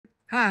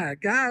Hi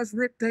guys,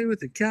 Rick Day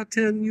with the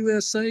Cowtown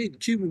USA in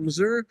Cuba,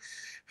 Missouri,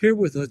 here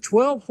with a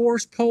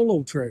 12-horse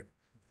Polo trailer.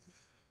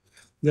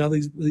 Now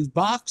these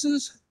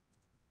boxes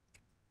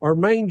are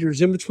mangers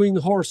in between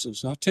the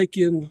horses. I'll take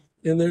you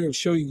in there and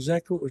show you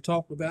exactly what we're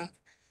talking about.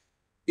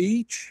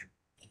 Each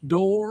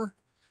door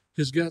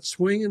has got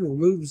swinging,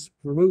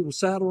 removable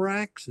saddle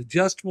racks,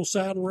 adjustable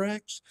saddle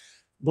racks,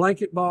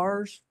 blanket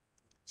bars,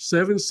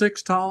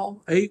 7'6"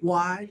 tall, 8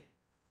 wide.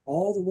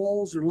 All the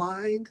walls are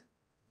lined,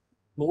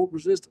 mold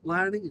resistant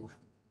lining,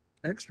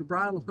 extra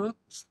bridle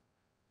hooks.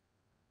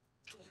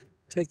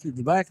 Take you to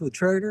the back of the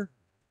trailer.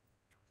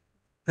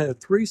 Have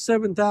three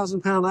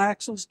 7,000-pound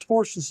axles,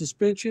 torsion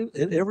suspension,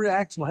 and every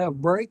axle will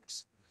have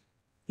brakes.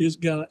 It's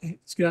got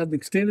an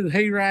extended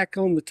hay rack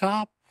on the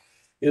top,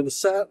 and the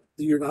saddle,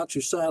 not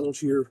your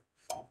saddles, your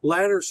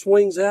ladder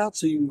swings out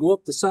so you can go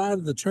up the side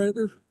of the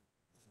trailer.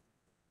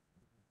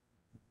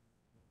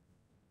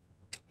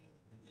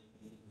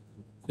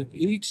 And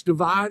each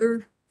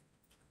divider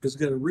has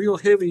got a real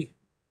heavy,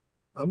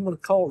 I'm going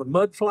to call it a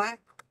mud flap,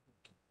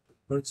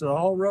 but it's an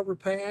all rubber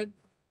pad.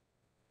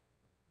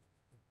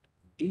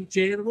 Each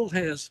animal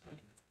has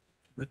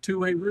a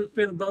two-way roof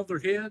vent above their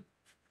head,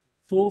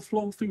 full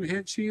flow through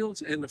head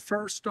shields, and the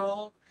first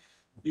stall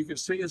you can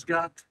see has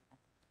got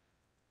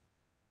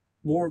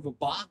more of a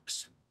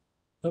box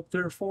up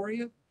there for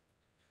you.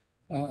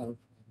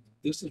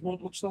 This is what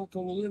it looks like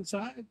on the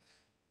inside.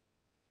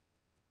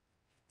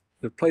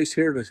 The place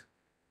here to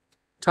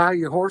tie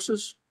your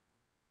horses.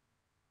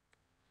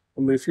 I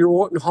mean, if you're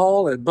wanting to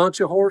haul a bunch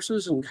of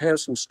horses and have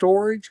some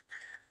storage,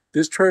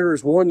 this trailer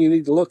is one you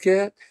need to look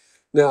at.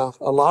 Now,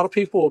 a lot of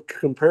people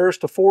compare us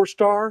to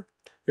 4-star.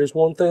 Here's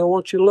one thing I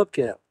want you to look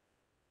at.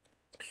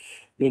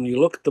 When you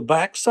look at the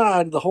back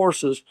side of the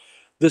horses,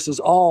 this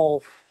is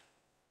all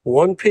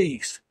one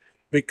piece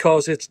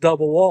because it's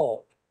double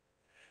walled.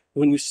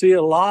 When you see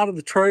a lot of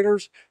the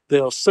trailers,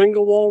 they'll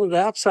single wall it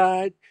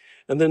outside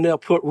and then they'll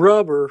put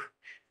rubber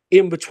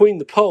in between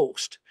the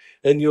post.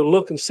 And you'll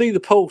look and see the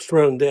post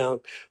run down.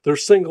 They're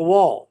single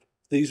walled.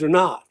 These are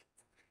not.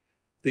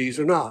 These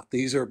are not.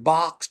 These are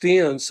boxed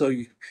in, so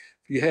if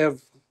you have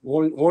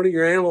one of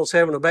your animals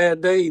having a bad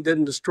day, it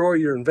doesn't destroy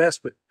your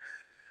investment.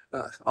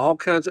 All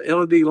kinds of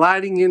LED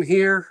lighting in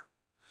here.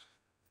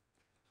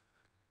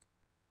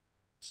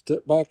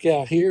 Step back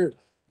out here.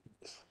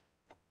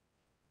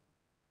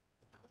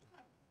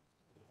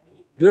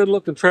 Good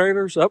looking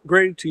trailers,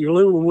 upgraded to your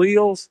aluminum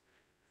wheels.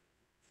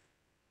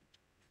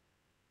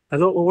 I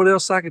don't know what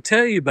else I can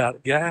tell you about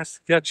it, guys.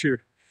 Got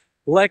your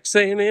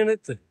Lexan in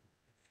it. The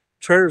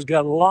trailer's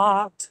got a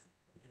lot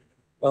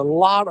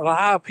of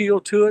eye appeal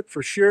to it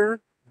for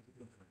sure.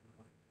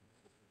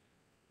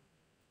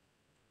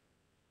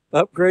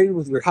 Upgraded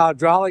with your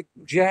hydraulic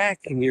jack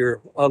and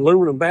your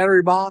aluminum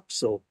battery box,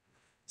 so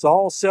it's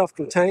all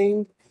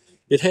self-contained.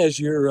 It has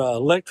your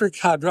electric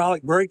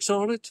hydraulic brakes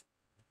on it.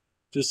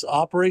 Just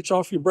operates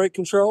off your brake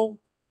control.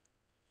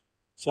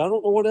 So I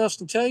don't know what else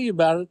to tell you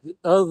about it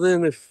other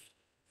than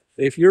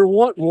if you're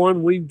wanting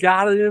one, we've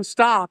got it in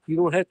stock. You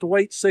don't have to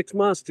wait 6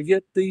 months to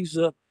get these.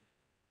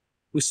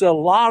 We sell a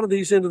lot of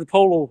these into the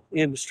polo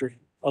industry,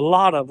 a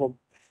lot of them.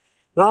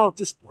 And I'll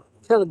just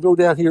kind of go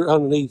down here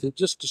underneath it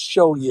just to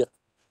show you.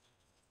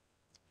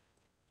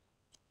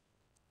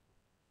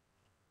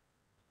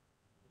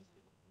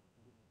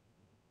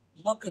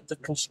 Look at the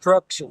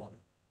construction.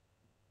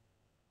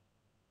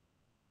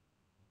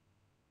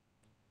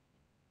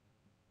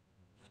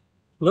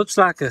 Looks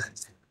like a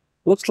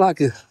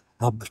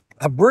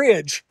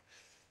bridge,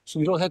 so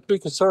you don't have to be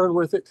concerned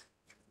with it.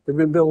 They've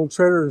been building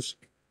trailers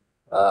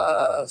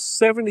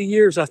 70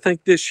 years, I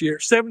think, this year.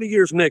 70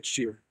 years next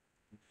year.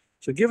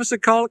 So give us a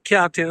call at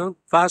Cowtown,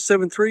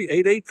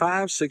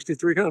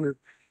 573-885-6300.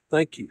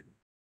 Thank you.